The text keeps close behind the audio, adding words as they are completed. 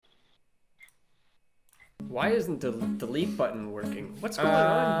Why isn't the delete button working? What's going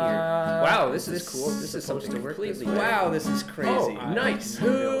on here? Wow, this is cool. This is supposed something to work completely this way. different. Wow, this is crazy. Oh, nice. Who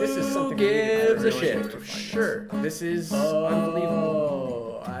This is something we needed gives for a real shit? estate professionals. Sure. This is Oh,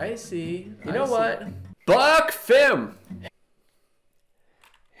 unbelievable. I see. You know what? Buck Fim!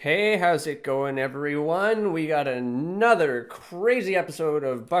 Hey, how's it going, everyone? We got another crazy episode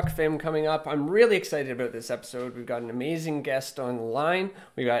of Buck Fim coming up. I'm really excited about this episode. We've got an amazing guest on the line.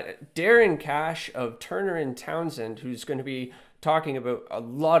 We got Darren Cash of Turner and Townsend, who's going to be talking about a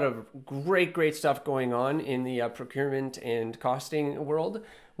lot of great stuff going on in the procurement and costing world,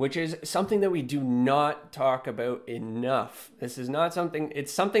 which is something that we do not talk about enough. This is not something,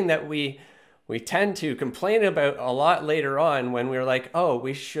 it's something that we tend to complain about a lot later on when we're like, oh,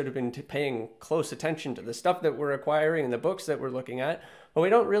 we should have been paying close attention to the stuff that we're acquiring and the books that we're looking at. But we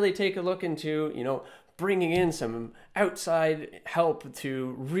don't really take a look into, bringing in some outside help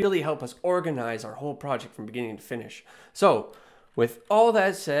to really help us organize our whole project from beginning to finish. So with all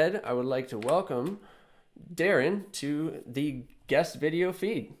that said, I would like to welcome Darren to the guest video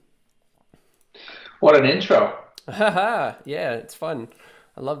feed. What an intro. Haha, yeah, it's fun.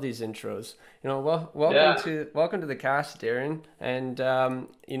 I love these intros. Welcome to the cast, Darren. And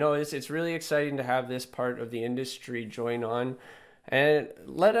it's really exciting to have this part of the industry join on. And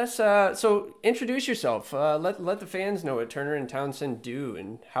let us so introduce yourself. Let the fans know what Turner and Townsend do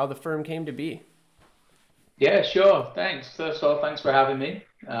and how the firm came to be. Yeah, sure. Thanks. First of all, thanks for having me.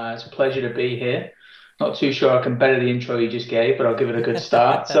 It's a pleasure to be here. Not too sure I can better the intro you just gave, but I'll give it a good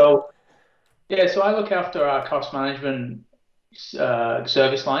start. So I look after our cost management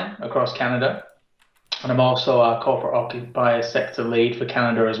service line across Canada, and I'm also our corporate occupier sector lead for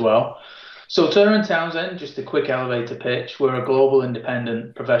Canada as well. So Turner and Townsend, just a quick elevator pitch, we're a global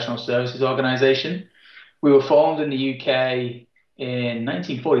independent professional services organization. We were formed in the UK in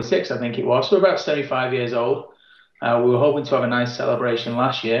 1946, I think it was, so we're about 75 years old. We were hoping to have a nice celebration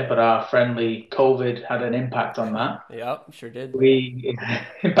last year, but our friendly COVID had an impact on that. Yep, sure did. We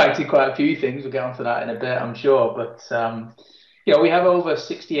impacted quite a few things. We'll get onto that in a bit, I'm sure, but we have over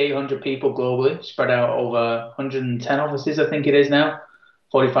 6,800 people globally, spread out over 110 offices, I think it is now,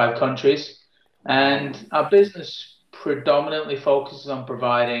 45 countries. And our business predominantly focuses on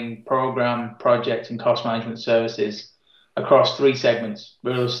providing program, project, and cost management services across three segments: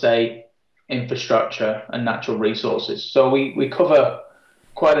 real estate, infrastructure, and natural resources. So we cover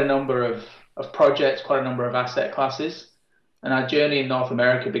quite a number of projects, quite a number of asset classes. And our journey in North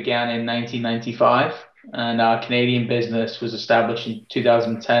America began in 1995. And our Canadian business was established in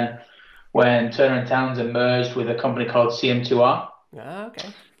 2010 when Turner and Townsend merged with a company called CM2R. Ah, okay.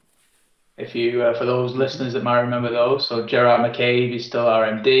 If you, for those listeners that might remember those, so Gerard McCabe is still our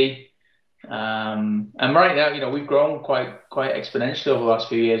MD. And right now, we've grown quite exponentially over the last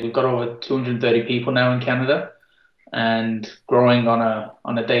few years. We've got over 230 people now in Canada and growing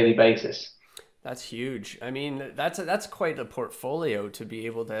on a daily basis. That's huge. I mean, that's quite a portfolio to be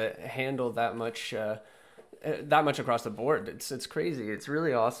able to handle that much across the board. It's crazy. It's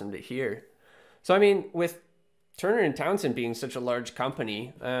really awesome to hear. So, I mean, with Turner and Townsend being such a large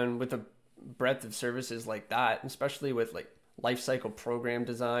company and with a breadth of services like that, especially with like life cycle program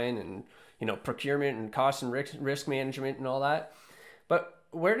design and procurement and cost and risk management and all that, but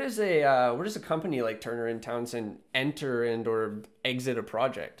where does a company like Turner and Townsend enter and or exit a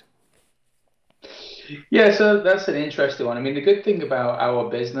project? Yeah, so that's an interesting one. I mean, the good thing about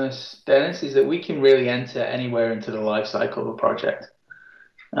our business, Dennis, is that we can really enter anywhere into the life cycle of a project.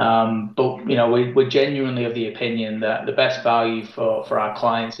 But we're genuinely of the opinion that the best value for our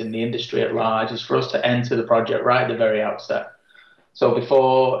clients in the industry at large is for us to enter the project right at the very outset. So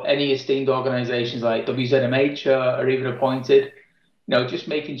before any esteemed organizations like WZMH are even appointed, just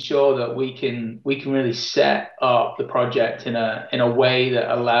making sure that we can really set up the project in a way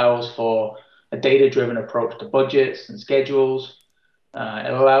that allows for a data-driven approach to budgets and schedules.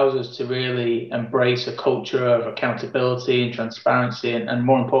 It allows us to really embrace a culture of accountability and transparency and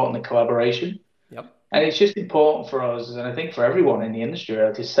more importantly, collaboration. Yep. And it's just important for us, and I think for everyone in the industry,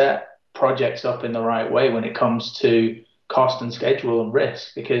 to set projects up in the right way when it comes to cost and schedule and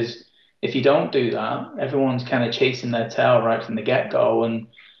risk. Because if you don't do that, everyone's kind of chasing their tail right from the get-go, and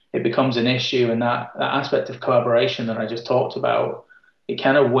it becomes an issue. And that aspect of collaboration that I just talked about, it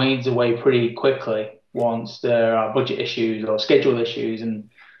kind of wanes away pretty quickly once there are budget issues or schedule issues. And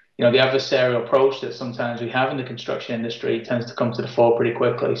the adversarial approach that sometimes we have in the construction industry tends to come to the fore pretty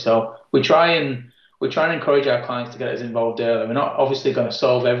quickly. So we try and encourage our clients to get us involved early. We're not obviously going to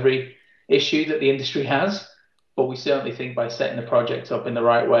solve every issue that the industry has, but we certainly think by setting the project up in the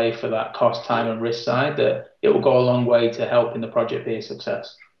right way for that cost, time, and risk side, that it will go a long way to helping the project be a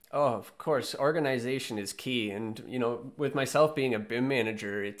success. Oh, of course, organization is key. And, with myself being a BIM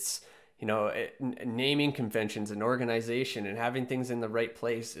manager, it's, naming conventions and organization and having things in the right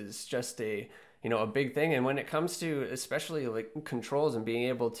place is just a big thing. And when it comes to especially like controls and being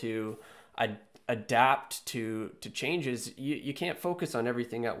able to ad- adapt to changes, you can't focus on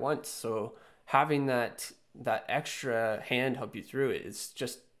everything at once. So having that extra hand help you through it is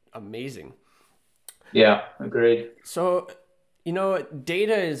just amazing. Yeah, agreed. So,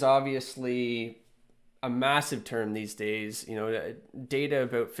 data is obviously a massive term these days. Data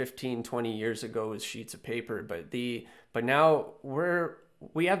about 15, 20 years ago was sheets of paper, but now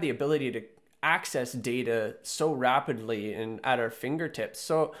we have the ability to access data so rapidly and at our fingertips.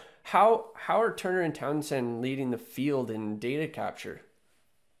 So, how are Turner and Townsend leading the field in data capture?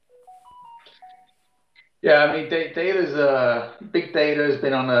 Yeah, I mean, data's big data has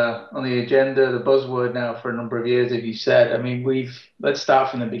been on the agenda, the buzzword now for a number of years, as you said. I mean, let's start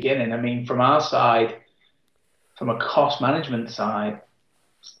from the beginning. I mean, from our side, from a cost management side,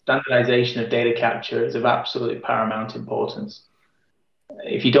 standardization of data capture is of absolutely paramount importance.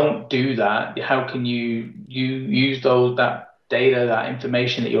 If you don't do that, how can you use that data, that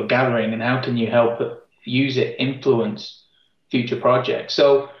information that you're gathering, and how can you help use it influence future projects?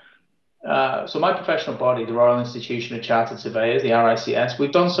 So my professional body, the Royal Institution of Chartered Surveyors, the RICS,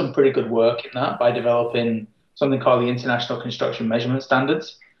 we've done some pretty good work in that by developing something called the International Construction Measurement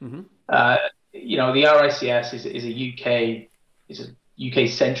Standards. Mm-hmm. Uh, the RICS is a UK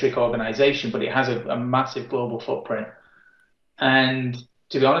centric organization, but it has a massive global footprint. And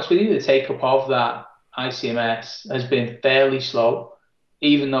to be honest with you, the take up of that ICMS has been fairly slow,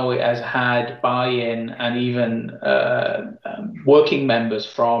 even though it has had buy-in and even working members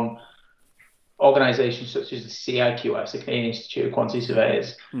from organizations such as the CIQS, the Canadian Institute of Quantity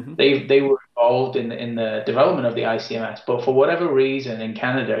Surveyors. Mm-hmm. They were involved in the development of the ICMS, but for whatever reason in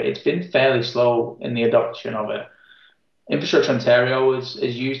Canada, it's been fairly slow in the adoption of it. Infrastructure Ontario has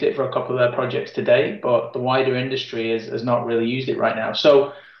used it for a couple of their projects to date, but the wider industry has not really used it right now.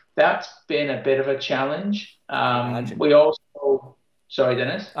 So that's been a bit of a challenge. I can imagine. We also, sorry,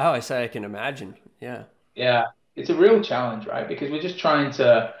 Dennis. Oh, I said I can imagine. Yeah. Yeah, it's a real challenge, right? Because we're trying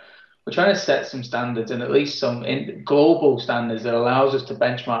to set some standards and at least some global standards that allows us to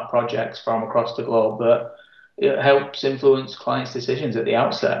benchmark projects from across the globe that it helps influence clients' decisions at the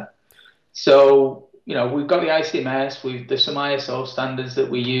outset. So, we've got the ICMS, there's some ISO standards that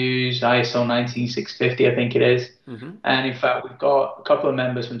we use, ISO 19650, I think it is. Mm-hmm. And in fact, we've got a couple of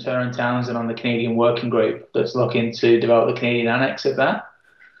members from Turner and Townsend on the Canadian Working Group that's looking to develop the Canadian annex of that.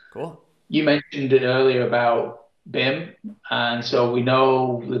 Cool. You mentioned it earlier about BIM, and so we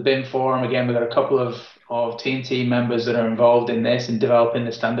know the BIM forum. Again, we've got a couple of TNT members that are involved in this and developing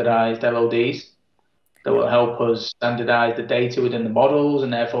the standardized LODs that Yep. will help us standardize the data within the models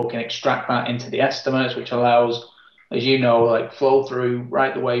and therefore can extract that into the estimates, which allows, as you know, like flow through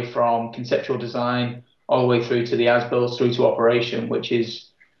right the way from conceptual design all the way through to the as-built through to operation, which is,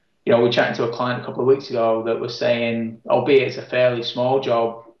 we were chatting to a client a couple of weeks ago that was saying, albeit it's a fairly small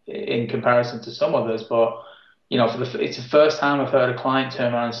job in comparison to some others, but it's the first time I've heard a client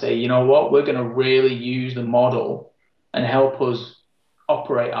turn around and say, you know what, we're going to really use the model and help us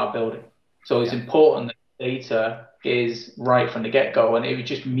operate our building. So it's Yeah. important that data is right from the get-go, and it was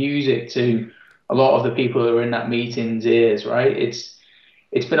just music to a lot of the people who were in that meeting's ears, right?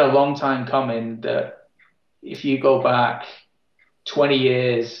 It's been a long time coming that if you go back 20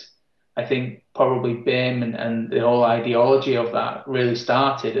 years, I think probably BIM and the whole ideology of that really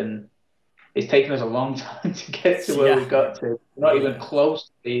started, and it's taken us a long time to get to where Yeah. we got to. We're not No, even that's close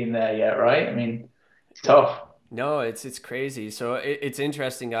to being there yet, right? I mean, it's tough. no, it's crazy. So it's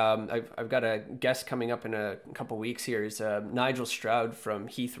interesting. I've got a guest coming up in a couple weeks here. Is Nigel Stroud from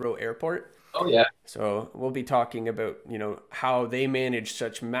Heathrow Airport. Oh yeah, So we'll be talking about how they manage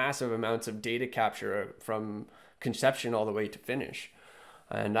such massive amounts of data capture from conception all the way to finish.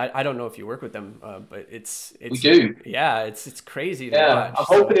 And I don't know if you work with them, but we it's do. yeah, it's crazy to Yeah, watch.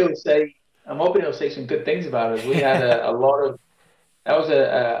 So I'm hoping he'll say some good things about us. We had a lot of that was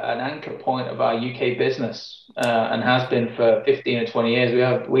an anchor point of our UK business, and has been for 15 or 20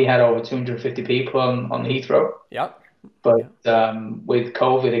 years. We had over 250 people on Heathrow, yeah, but yeah, with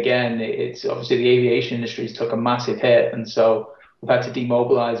COVID again, it's obviously the aviation industry's took a massive hit, and so we've had to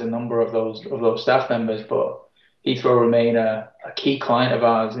demobilize a number of those staff members. But Heathrow remain a key client of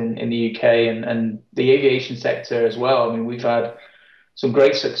ours in the UK and the aviation sector as well. I mean, we've had some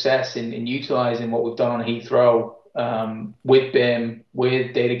great success in utilizing what we've done on Heathrow, with BIM,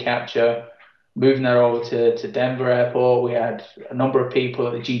 with data capture, moving that over to Denver Airport. We had a number of people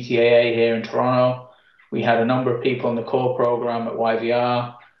at the GTAA here in Toronto. We had a number of people in the core program at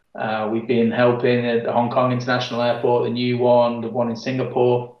YVR. We've been helping at the Hong Kong International Airport, the new one, the one in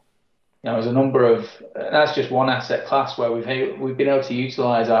Singapore. There's a number of, that's just one asset class where we've been able to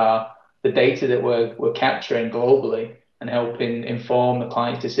utilize the data that we're capturing globally and helping inform the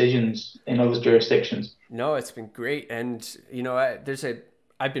client's decisions in other jurisdictions. No, it's been great, and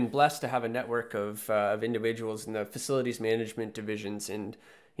I've been blessed to have a network of individuals in the facilities management divisions, and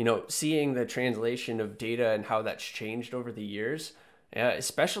seeing the translation of data and how that's changed over the years,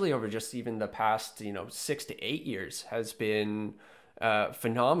 especially over just even the past 6 to 8 years, has been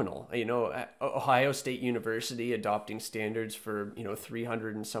phenomenal. Ohio State University adopting standards for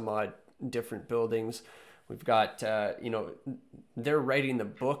 300 and some odd different buildings. We've got they're writing the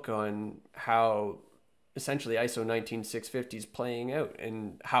book on how essentially ISO 19650 is playing out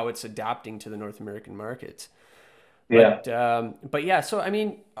and how it's adapting to the North American markets. Yeah. But yeah, so I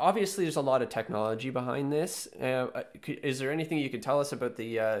mean, obviously, there's a lot of technology behind this. Is there anything you could tell us about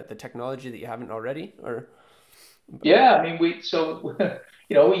the technology that you haven't already, or? Yeah, I mean, we use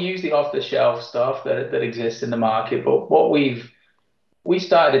the off-the-shelf stuff that exists in the market, but we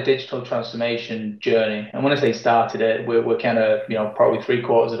started a digital transformation journey, and when I say started it, we're kind of probably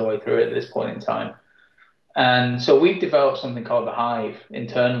three-quarters of the way through it at this point in time. And so we've developed something called the Hive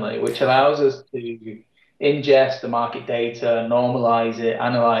internally, which allows us to ingest the market data, normalize it,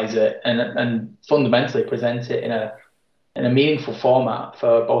 analyze it, and fundamentally present it in a meaningful format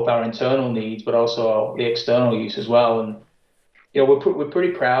for both our internal needs, but also the external use as well. And we're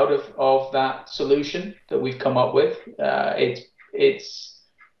pretty proud of that solution that we've come up with. It's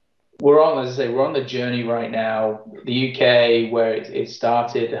as I say, we're on the journey right now. The UK, where it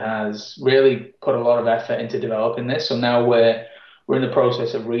started, has really put a lot of effort into developing this. So now we're in the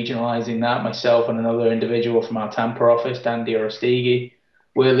process of regionalizing that. Myself and another individual from our Tampa office, Dan Diorostigi,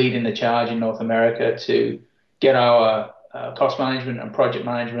 we're leading the charge in North America to get our cost management and project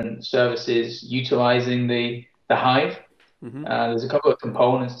management services utilizing the Hive. Mm-hmm. There's a couple of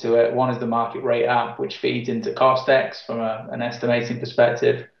components to it. One is the market rate app, which feeds into Costex from an estimating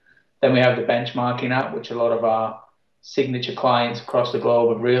perspective. Then we have the benchmarking app, which a lot of our signature clients across the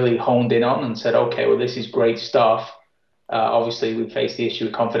globe have really honed in on and said, okay, well, this is great stuff. Obviously, we face the issue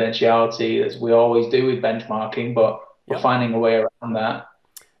of confidentiality, as we always do with benchmarking, but we're Yep. finding a way around that.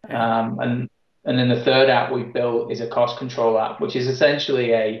 Hey. And then the third app we've built is a cost control app, which is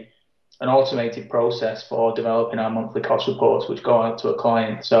essentially an automated process for developing our monthly cost reports, which go out to a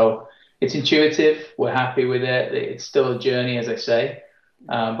client. So it's intuitive. We're happy with it. It's still a journey, as I say.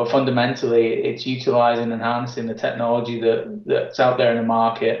 But fundamentally, it's utilizing and harnessing the technology that's out there in the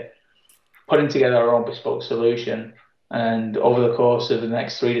market, putting together our own bespoke solution. And over the course of the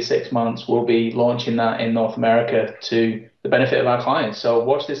next 3 to 6 months, we'll be launching that in North America to the benefit of our clients. So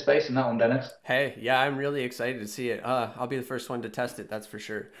watch this space on that one, Dennis. Hey, yeah, I'm really excited to see it. I'll be the first one to test it, that's for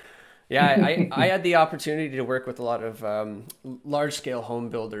sure. Yeah, I had the opportunity to work with a lot of large scale home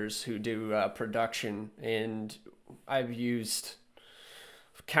builders who do production, and I've used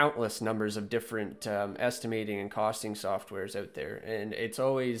countless numbers of different estimating and costing softwares out there, and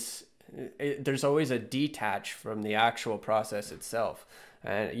there's always a detach from the actual process itself.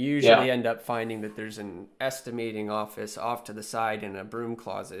 And you usually Yeah. end up finding that there's an estimating office off to the side in a broom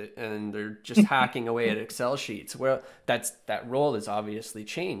closet, and they're just hacking away at Excel sheets. Well, that role is obviously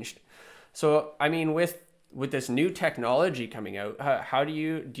changed. So, I mean, with this new technology coming out, how do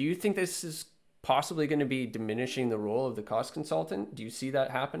you think this is possibly going to be diminishing the role of the cost consultant? Do you see that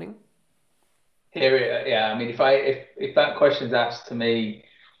happening? Yeah. I mean, if that question's asked to me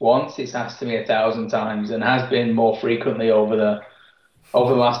once, it's asked to me 1,000 times, and has been more frequently over the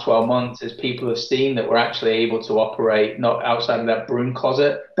last 12 months, as people have seen that we're actually able to operate not outside of that broom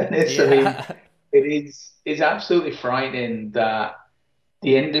closet. I mean, Yeah. it's absolutely frightening that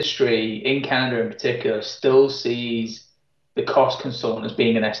the industry in Canada in particular still sees the cost consultant as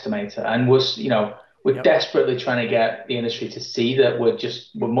being an estimator, and we're Yep. desperately trying to get the industry to see that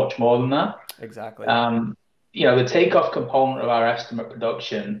we're much more than that. Exactly. Um, the takeoff component of our estimate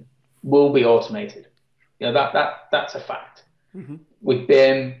production will be automated. That's a fact. Hmm. With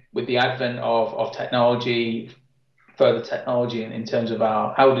the advent of technology, further technology in terms of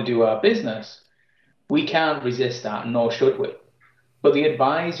how to do our business, we can't resist that, nor should we. But the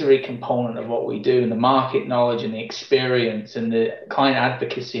advisory component of what we do, and the market knowledge and the experience and the client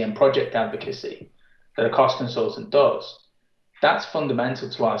advocacy and project advocacy that a cost consultant does, that's fundamental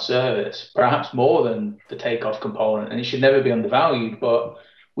to our service, perhaps more than the takeoff component, and it should never be undervalued. But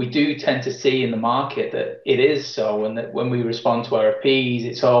we do tend to see in the market that it is so, and that when we respond to RFPs,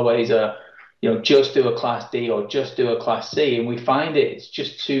 it's always just do a class D or just do a class C, and we find it's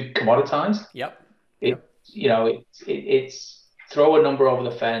just too commoditized. Yep. It Yep. you know it, it's throw a number over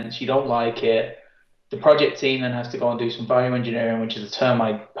the fence, you don't like it. The project team then has to go and do some value engineering, which is a term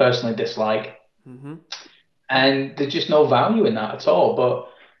I personally dislike. Mm-hmm. And there's just no value in that at all. But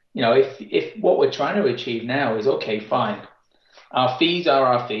if what we're trying to achieve now is okay, fine. Our fees are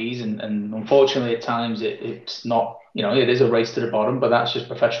our fees, and unfortunately at times it's not, it is a race to the bottom, but that's just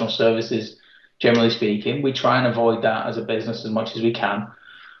professional services, generally speaking. We try and avoid that as a business as much as we can.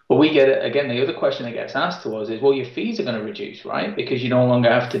 But we get it again, the other question that gets asked to us is, well, your fees are going to reduce, right? Because you no longer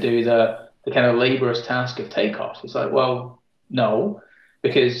have to do the kind of laborious task of takeoff. It's like, well, no,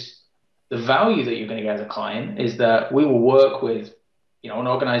 because the value that you're going to get as a client is that we will work with, an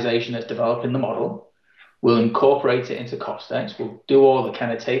organization that's developing the model. We'll incorporate it into Costex. We'll do all the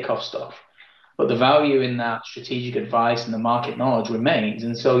kind of takeoff stuff. But the value in that strategic advice and the market knowledge remains.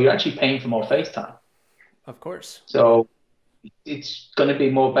 And so you're actually paying for more face time. Of course. So it's going to be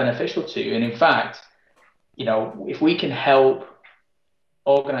more beneficial to you. And in fact, if we can help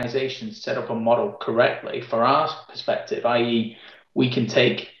organizations set up a model correctly for our perspective, i.e., we can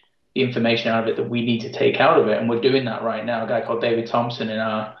take the information out of it that we need to take out of it. And we're doing that right now. A guy called David Thompson in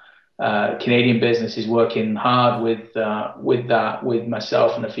our Canadian business is working hard with that, with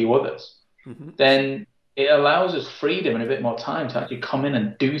myself and a few others. Mm-hmm. Then it allows us freedom and a bit more time to actually come in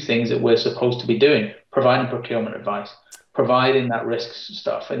and do things that we're supposed to be doing, providing procurement advice, providing that risk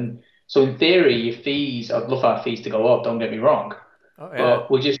stuff. And so in theory, your fees, I'd love our fees to go up, don't get me wrong. Oh, yeah.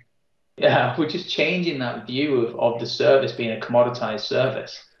 But we're just changing that view of the service being a commoditized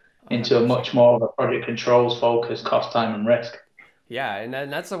service into a much more of a project controls focus, cost, time, and risk. Yeah, and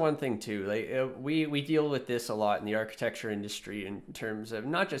that's the one thing too. Like we deal with this a lot in the architecture industry in terms of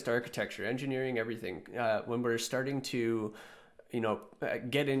not just architecture, engineering, everything. When we're starting to,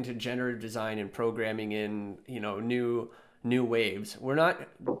 get into generative design and programming in, new waves, we're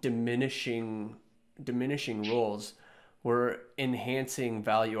not diminishing roles. We're enhancing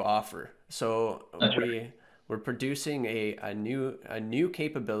value offer. So we're producing a new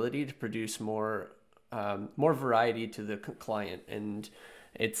capability to produce more variety to the client, and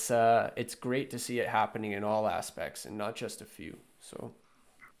it's great to see it happening in all aspects and not just a few. So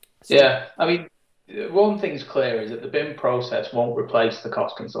yeah, I mean, one thing's clear is that the BIM process won't replace the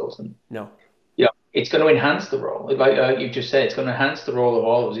cost consultant. No. Yeah, it's going to enhance the role. Like you just said, it's going to enhance the role of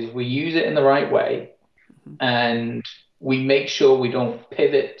all of us. If we use it in the right way, mm-hmm. and we make sure we don't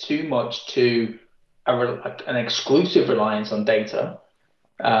pivot too much to an exclusive reliance on data,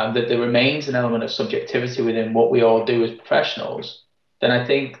 that there remains an element of subjectivity within what we all do as professionals, then I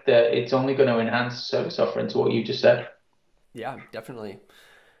think that it's only going to enhance the service offering to what you just said. Yeah, definitely.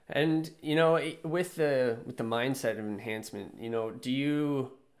 And, with the mindset of enhancement, do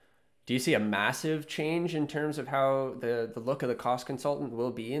you see a massive change in terms of how the look of the cost consultant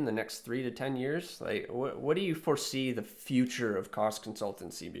will be in the next 3 to 10 years? Like, what do you foresee the future of cost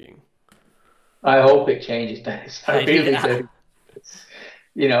consultancy being? I hope it changes, Dennis. I really do.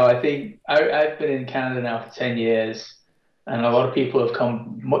 I think I've been in Canada now for 10 years, and a lot of people have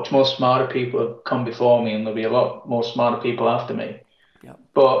come, much more smarter people have come before me, and there'll be a lot more smarter people after me. Yeah.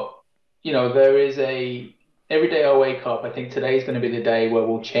 But, there is every day I wake up, I think today's going to be the day where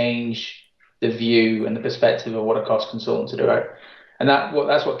we'll change the view and the perspective of what a cost consultant to do. And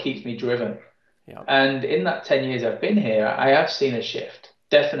that's what keeps me driven. Yeah. And in that 10 years I've been here, I have seen a shift,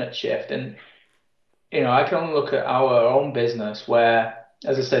 definite shift. And, I can only look at our own business where,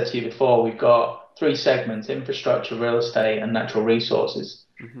 as I said to you before, we've got 3 segments: infrastructure, real estate, and natural resources.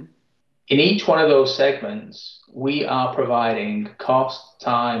 Mm-hmm. In each one of those segments, we are providing cost,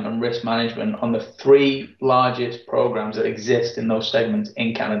 time, and risk management on the 3 largest programs that exist in those segments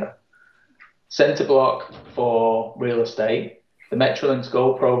in Canada. Centreblock for real estate, the Metrolinx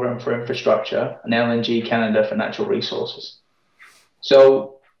Go program for infrastructure, and LNG Canada for natural resources.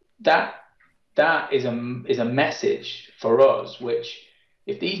 So that is a message for us, which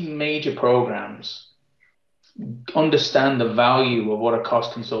if these major programs understand the value of what a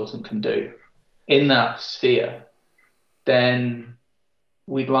cost consultant can do in that sphere, then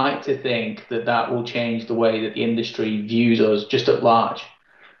we'd like to think that will change the way that the industry views us just at large.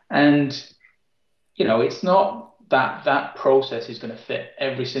 And, it's not that process is going to fit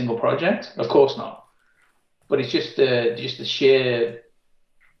every single project. Of course not. But it's just the sheer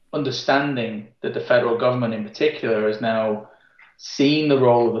understanding that the federal government in particular has now seen the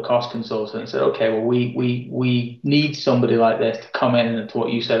role of the cost consultant and said, okay, well, we need somebody like this to come in and, to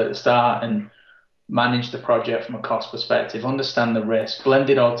what you said at the start, and manage the project from a cost perspective, understand the risk, blend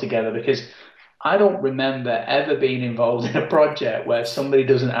it all together. Because I don't remember ever being involved in a project where somebody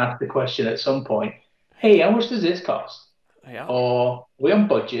doesn't ask the question at some point, hey, how much does this cost? Yeah. Or are we on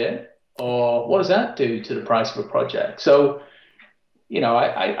budget? Or what does that do to the price of a project? So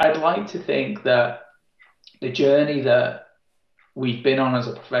I'd like to think that the journey that we've been on as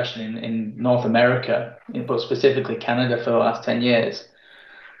a profession in North America, but specifically Canada for the last 10 years,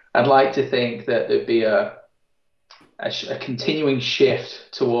 I'd like to think that there'd be a continuing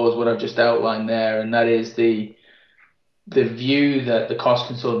shift towards what I've just outlined there, and that is the view that the cost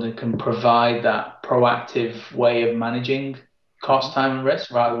consultant can provide that proactive way of managing Mm-hmm. cost, time, and risk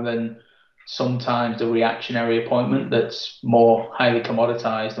rather than sometimes the reactionary appointment that's more highly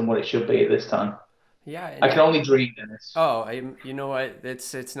commoditized than what it should be at this time. Yeah, I and can only dream, Dennis. oh, you know what?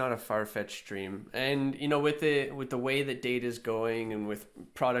 It's not a far-fetched dream. And with the way that data is going and with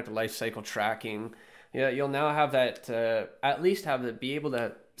product life cycle tracking, yeah, you'll now have that at least have the be able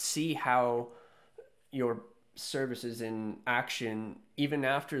to see how your services in action even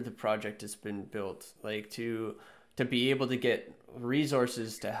after the project has been built, like to be able to get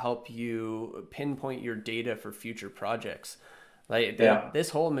resources to help you pinpoint your data for future projects. Like Yeah. this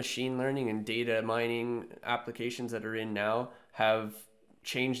whole machine learning and data mining applications that are in now have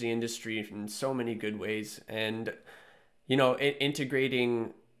changed the industry in so many good ways. And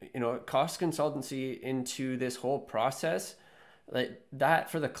integrating cost consultancy into this whole process, like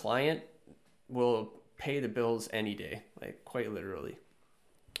that for the client will pay the bills any day, like quite literally.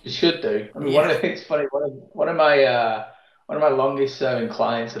 You should do. I mean, Yeah. it's funny. One of my longest serving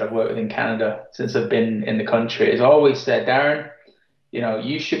clients that I've worked with in Canada since I've been in the country has always said, Darren,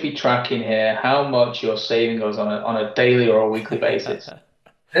 you should be tracking here how much you're saving us on a daily or a weekly basis.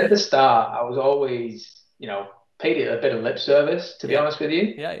 At the start, I was always, paid it a bit of lip service, to be Yeah. honest with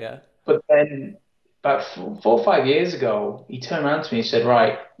you. Yeah. Yeah. But then about 4 or 5 years ago, he turned around to me and said,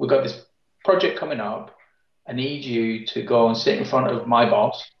 right, we've got this project coming up. I need you to go and sit in front of my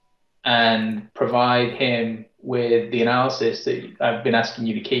boss and provide him with the analysis that I've been asking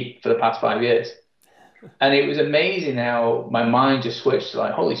you to keep for the past 5 years. And it was amazing how my mind just switched to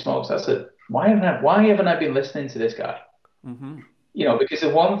like, holy smokes, why haven't I been listening to this guy? Mm-hmm. Because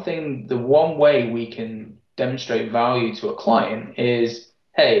the one way we can demonstrate value to a client is,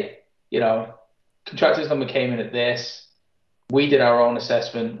 hey, you know, contractor's number came in at this. We did our own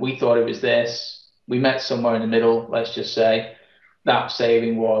assessment. We thought it was this. We met somewhere in the middle, let's just say. That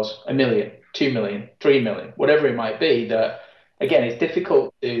saving was 1 million, 2 million, 3 million, whatever it might be. That again, it's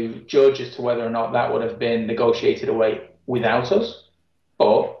difficult to judge as to whether or not that would have been negotiated away without us.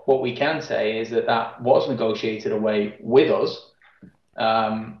 But what we can say is that that was negotiated away with us,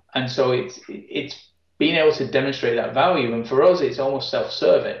 and so it's being able to demonstrate that value. And for us, it's almost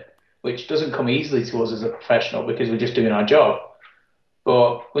self-serving, which doesn't come easily to us as a professional because we're just doing our job.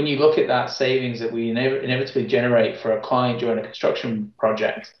 But when you look at that savings that we inevitably generate for a client during a construction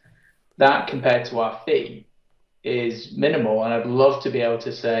project, that compared to our fee is minimal. And I'd love to be able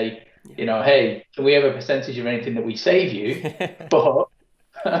to say, hey, can we have a percentage of anything that we save you? Yeah.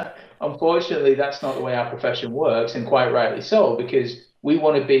 But unfortunately, that's not the way our profession works, and quite rightly so, because we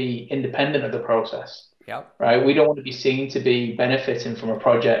want to be independent of the process, Yep. right? We don't want to be seen to be benefiting from a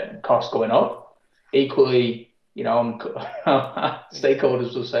project cost going up. Equally,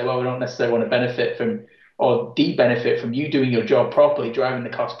 stakeholders will say, well, we don't necessarily want to benefit from or de-benefit from you doing your job properly, driving the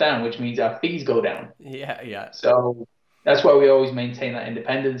cost down, which means our fees go down. Yeah. Yeah. So that's why we always maintain that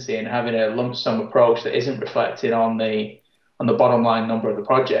independency and having a lump sum approach that isn't reflected on the bottom line number of the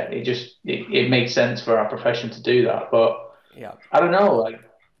project. It makes sense for our profession to do that. But Yeah. I don't know, like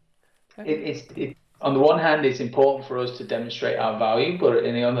it on the one hand, it's important for us to demonstrate our value, but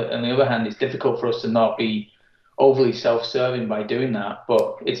on the other hand, it's difficult for us to not be overly self-serving by doing that.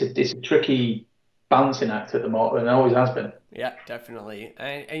 But it's a tricky balancing act at the moment, and it always has been. Yeah, definitely.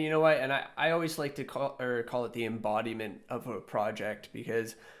 And you know what? And I always like to call it the embodiment of a project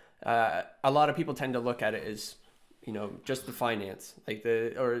because a lot of people tend to look at it as just the finance, like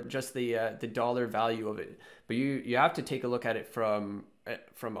or just the dollar value of it. But you have to take a look at it from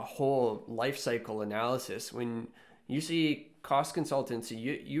a whole life cycle analysis. When you see cost consultancy,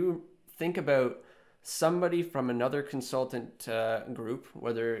 you think about somebody from another consultant group,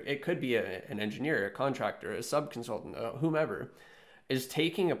 whether it could be an engineer, a contractor, a sub consultant, whomever, is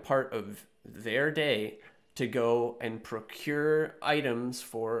taking a part of their day to go and procure items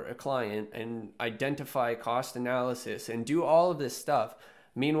for a client and identify cost analysis and do all of this stuff.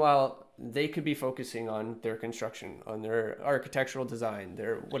 Meanwhile, they could be focusing on their construction, on their architectural design,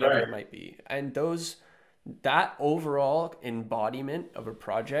 their That's whatever right. it might be. And that overall embodiment of a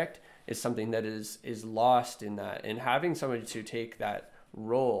project is something that is lost in that. And having somebody to take that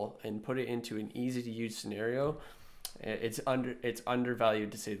role and put it into an easy to use scenario, it's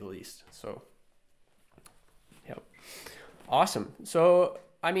undervalued to say the least. So, yeah. Awesome. So,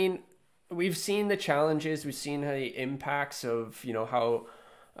 I mean, we've seen the challenges, we've seen how the impacts of, how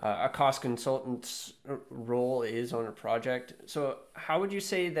a cost consultant's role is on a project. So how would you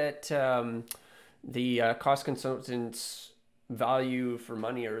say that the cost consultant's value for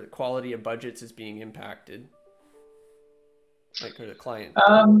money or the quality of budgets is being impacted, like for the client?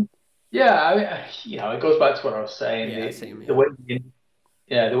 Um, yeah, I mean, it goes back to what I was saying. Yeah, same. The Yeah.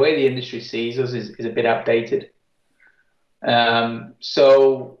 way the way the industry sees us is a bit outdated.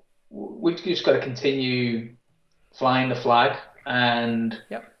 So we've just got to continue flying the flag and,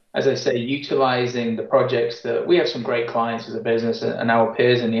 Yep. as I say, utilizing the projects that we have. Some great clients as a business, and our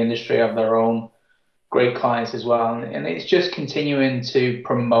peers in the industry have their own great clients as well. And it's just continuing to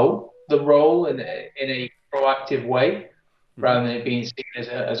promote the role in a proactive way Hmm. rather than it being seen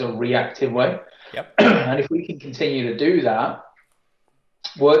as a reactive way. Yep. And if we can continue to do that,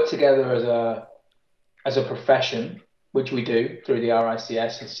 work together as a profession, which we do through the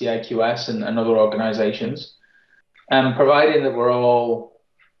RICS and CIQS and other organizations, and providing that we're all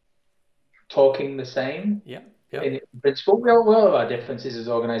talking the same Yep. Yep. in principle. We all have our differences as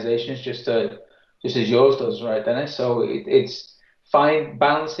organizations, just as yours does, right, Dennis? So it's fine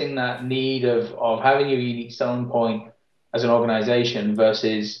balancing that need of having your unique selling point as an organization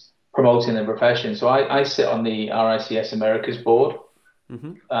versus promoting the profession. So I sit on the RICS Americas board,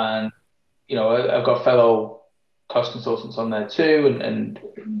 Hmm. and I've got fellow cost consultants on there too, and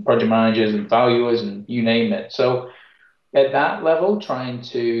project managers and valuers and you name it. So at that level, trying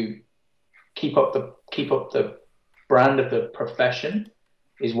to keep up the brand of the profession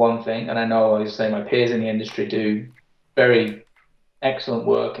is one thing. And I know, as I say, my peers in the industry do very excellent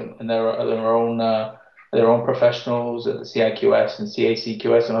work, and their own professionals at the CIQS and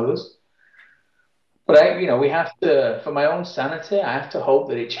CACQS and others. But we have to, for my own sanity, I have to hope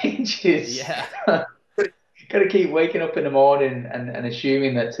that it changes. Yeah. Got to keep waking up in the morning and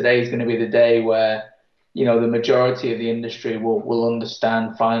assuming that today is going to be the day where, the majority of the industry will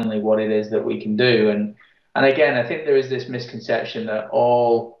understand finally what it is that we can do. And again, I think there is this misconception that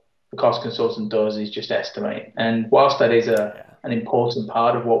all the cost consultant does is just estimate. And whilst that is Yeah. an important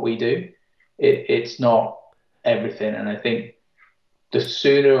part of what we do, it's not everything. And I think the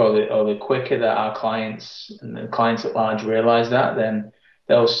sooner or the quicker that our clients and the clients at large realize that, then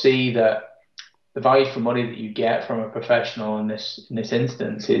they'll see that the value for money that you get from a professional in this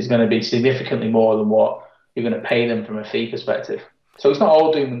instance is going to be significantly more than what you're going to pay them from a fee perspective. So it's not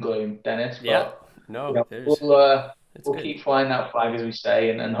all doom and gloom, Dennis, Yeah. but No, there's, it's we'll good. keep flying that flag as we say,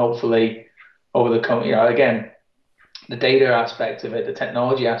 and hopefully over the coming, again, the data aspect of it, the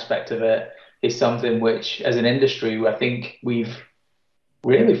technology aspect of it is something which, as an industry, I think we've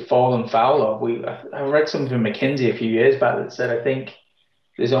really fallen foul of. I read something from McKinsey a few years back that said I think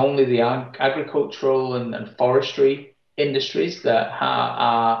there's only the agricultural and forestry industries that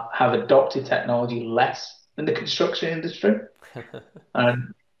have adopted technology less than the construction industry.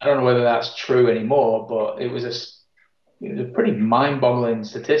 And I don't know whether that's true anymore, but it was a pretty mind-boggling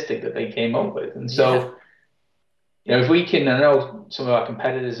statistic that they came up with. And Yeah. so, if we can, I know some of our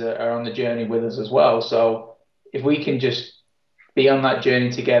competitors are on the journey with us as well. So if we can just be on that journey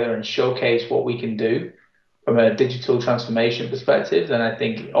together and showcase what we can do from a digital transformation perspective, then I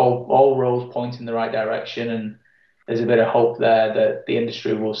think all roads point in the right direction, and there's a bit of hope there that the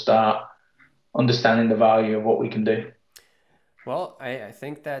industry will start understanding the value of what we can do. Well, I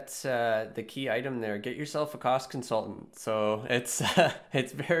think that's the key item there. Get yourself a cost consultant. So it's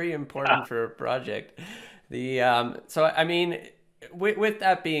it's very important for a project. So I mean, with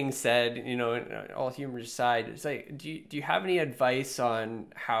that being said, all humor aside, it's like, do you have any advice on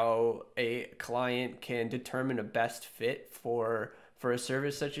how a client can determine a best fit for a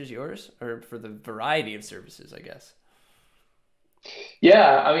service such as yours, or for the variety of services, I guess?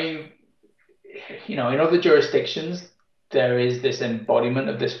 Yeah, I mean, in other jurisdictions, there is this embodiment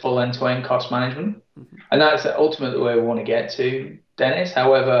of this full end-to-end cost management, Hmm. and that's ultimately where we want to get to, Dennis.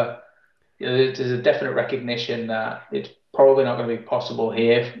 However, there's a definite recognition that it's probably not going to be possible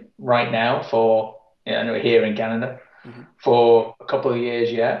here right now here in Canada Hmm. for a couple of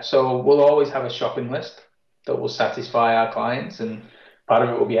years yet. So we'll always have a shopping list that will satisfy our clients, and part of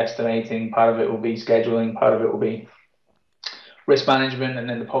it will be estimating, part of it will be scheduling, part of it will be risk management, and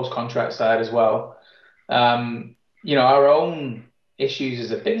then the post-contract side as well. Our own issues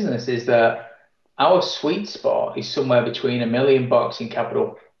as a business is that our sweet spot is somewhere between $1 million in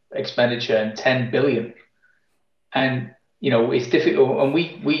capital expenditure and 10 billion. And it's difficult, and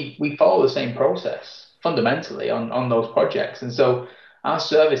we follow the same process fundamentally on those projects. And so our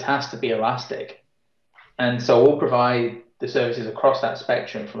service has to be elastic. And so we'll provide the services across that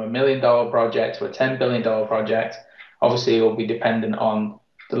spectrum from $1 million project to a $10 billion project. Obviously, it will be dependent on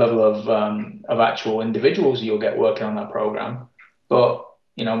the level of actual individuals you'll get working on that program. But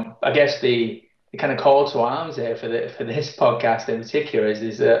I guess the kind of call to arms here for this podcast in particular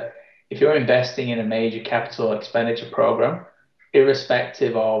is that if you're investing in a major capital expenditure program,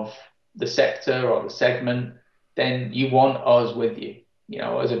 irrespective of the sector or the segment, then you want us with you.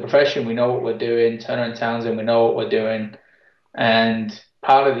 As a profession, we know what we're doing. Turner and Townsend, we know what we're doing. And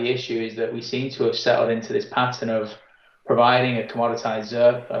part of the issue is that we seem to have settled into this pattern of providing a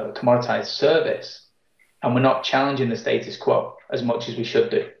commoditized service, and we're not challenging the status quo as much as we should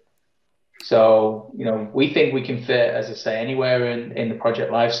do. So, we think we can fit, as I say, anywhere in the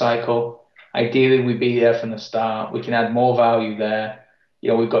project lifecycle. Ideally, we'd be there from the start. We can add more value there.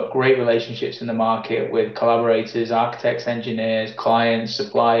 We've got great relationships in the market with collaborators, architects, engineers, clients,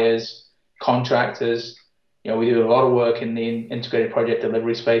 suppliers, contractors. We do a lot of work in the integrated project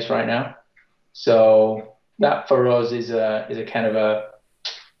delivery space right now. So that for us is a kind of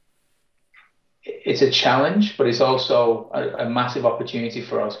it's a challenge, but it's also a massive opportunity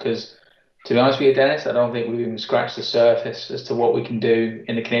for us because, to be honest with you, Dennis, I don't think we've even scratched the surface as to what we can do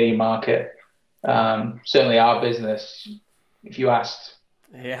in the Canadian market. Certainly our business, if you asked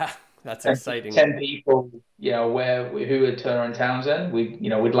Yeah, that's exciting. 10 people, who are Turner and Townsend,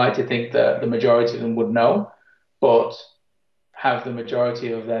 we'd like to think that the majority of them would know, but have the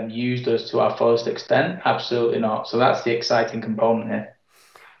majority of them used us to our fullest extent? Absolutely not. So that's the exciting component here.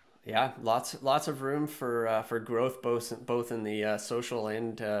 Yeah, lots of room for growth, both in the social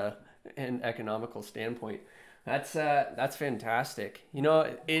and economical standpoint. That's fantastic.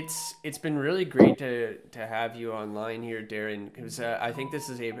 It's been really great to have you online here, Darren, because I think this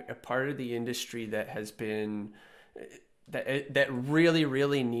is a part of the industry that has been that really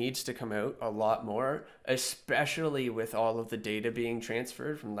really needs to come out a lot more, especially with all of the data being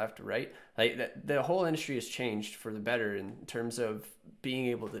transferred from left to right. Like the whole industry has changed for the better in terms of being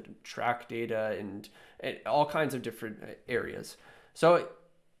able to track data and all kinds of different areas. So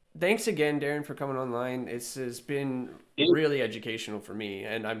thanks again, Darren, for coming online. This has been really educational for me,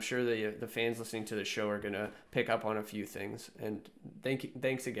 and I'm sure the fans listening to the show are gonna pick up on a few things. And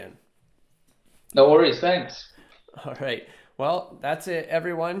thanks again. No worries, thanks. All right. Well, that's it,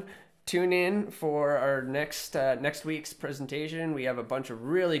 everyone. Tune in for our next week's presentation. We have a bunch of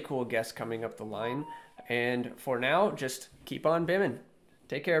really cool guests coming up the line. And for now, just keep on bimming.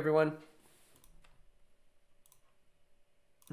 Take care, everyone.